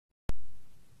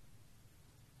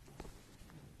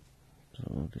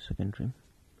the second dream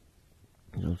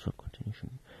is also a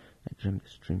continuation. I dreamt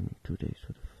this dream in 2 days.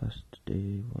 So the first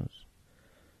day was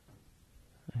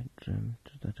I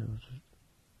dreamt that I was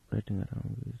riding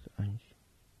around with Angie,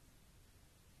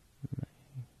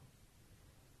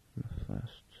 my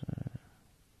first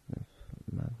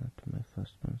mother to my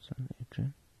firstborn son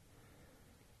Adrian,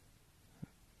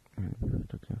 and we were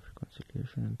talking of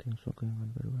reconciliation and things were going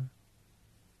on very well.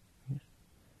 Yes,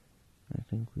 I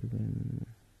think we even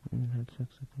had sex,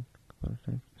 I think, a couple of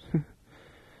times.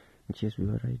 Yes, we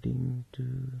were riding to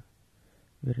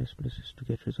various places to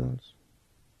get results,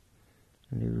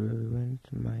 and everywhere we went,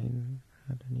 mine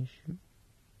had an issue,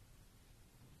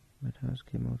 but hers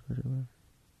came out very well.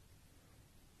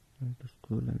 I went to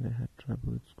school and I had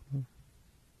trouble with school.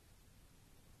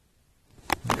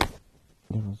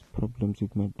 There was problems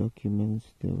with my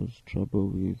documents, there was trouble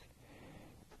with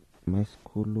my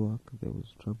schoolwork, there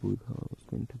was trouble with how I was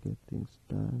going to get things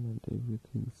done, and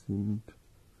everything seemed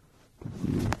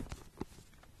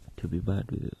to be bad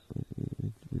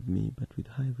with me, but with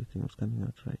her everything was coming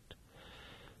out right.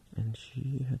 And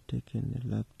she had taken a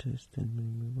lab test, and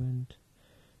when we went,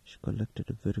 she collected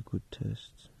a very good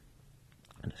test.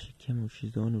 And as she came out,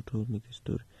 she's the one who told me the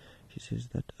story. She says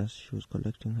that as she was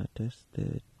collecting her test,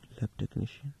 the lab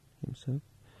technician himself,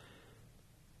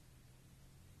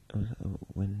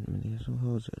 when they asked how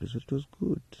was the result, it was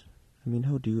good. I mean,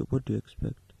 what do you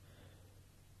expect?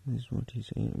 This is what he's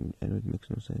saying. I know it makes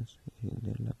no sense.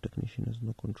 The lab technician has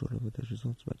no control over the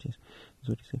results, but yes, that's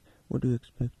what he's saying. What do you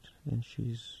expect? And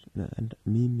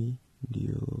Mimi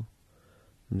ndio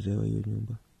mzee wa hiyo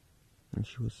nyumba, and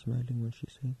she was smiling when she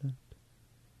said that.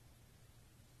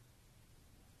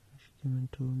 She came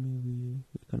and told me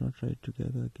we cannot ride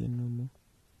together again no more.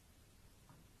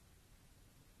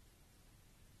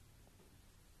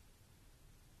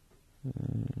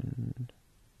 And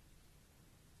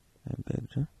I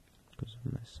begged her because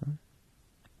of my son.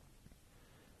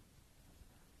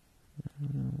 I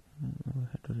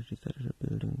had already started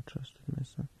building trust with my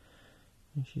son,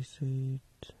 and she said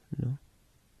no.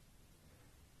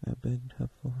 I begged her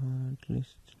for her at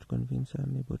least to convince her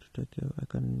I'm able to take care.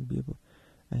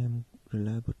 I am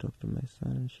reliable to talk to my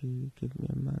son, and she gave me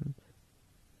a month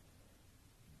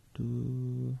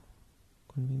to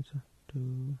convince her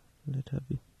to let her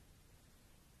be.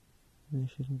 Then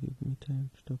she didn't give me time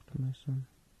to talk to my son.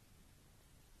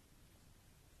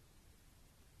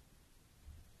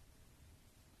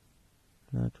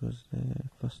 That was the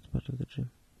first part of the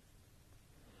dream.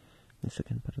 The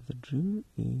second part of the dream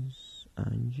is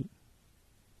Angie.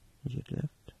 She had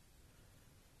left.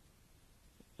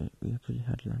 We actually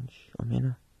had lunch.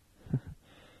 Omena.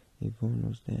 Yvonne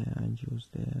was there, Angie was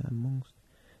there. I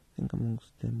think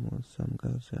amongst them was some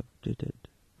girls who have dated.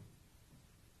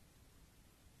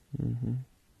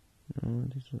 No,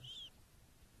 this was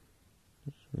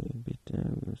a bit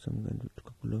some guy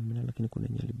tukakula omena, lakini kuna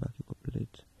yenye ilibaki kwa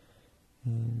plate.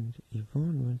 And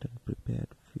Yvonne went and prepared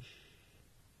fish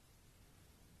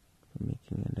for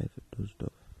making, and I dozed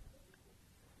off.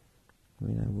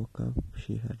 When I woke up,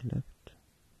 she had left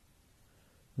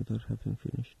without having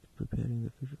finished preparing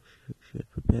the fish. She had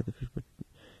prepared the fish, but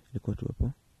ilikuwa tu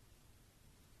hapo.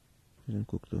 She didn't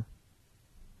cook though.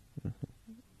 I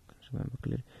can't remember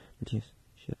clearly, but yes,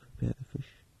 she had prepared the fish,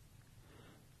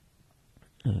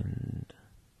 and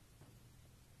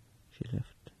she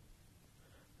left.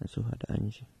 And so had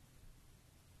Angie.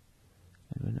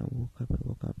 And when I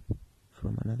woke up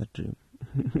from another dream.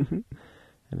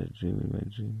 And a dream in my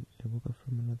dream. I woke up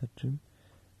from another dream,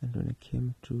 and when I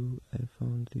came to, I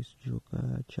found this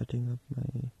joker chatting up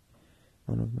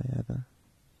one of my other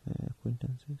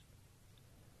acquaintances.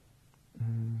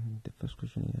 The first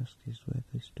question he asked is where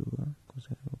these two are, because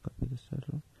I woke up with a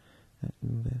startle.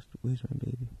 And I asked, where's my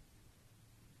baby?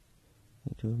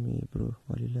 He told me, bro,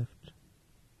 Wally left.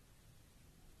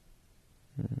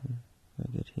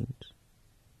 I get hints.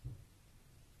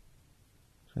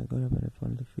 So I got up and I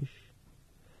found the fish,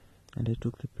 and I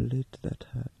took the plate that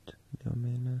had the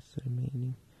omenas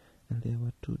remaining, and there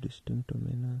were two distinct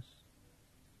omenas,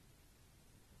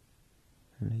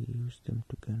 and I used them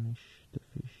to garnish the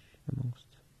fish amongst.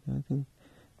 I think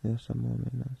there are some more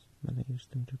omenas, but I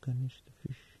used them to garnish the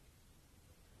fish.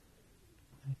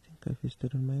 I think I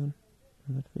feasted on my own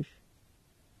on that fish.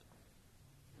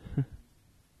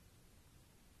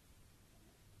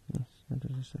 Yes, that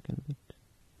was the second bit.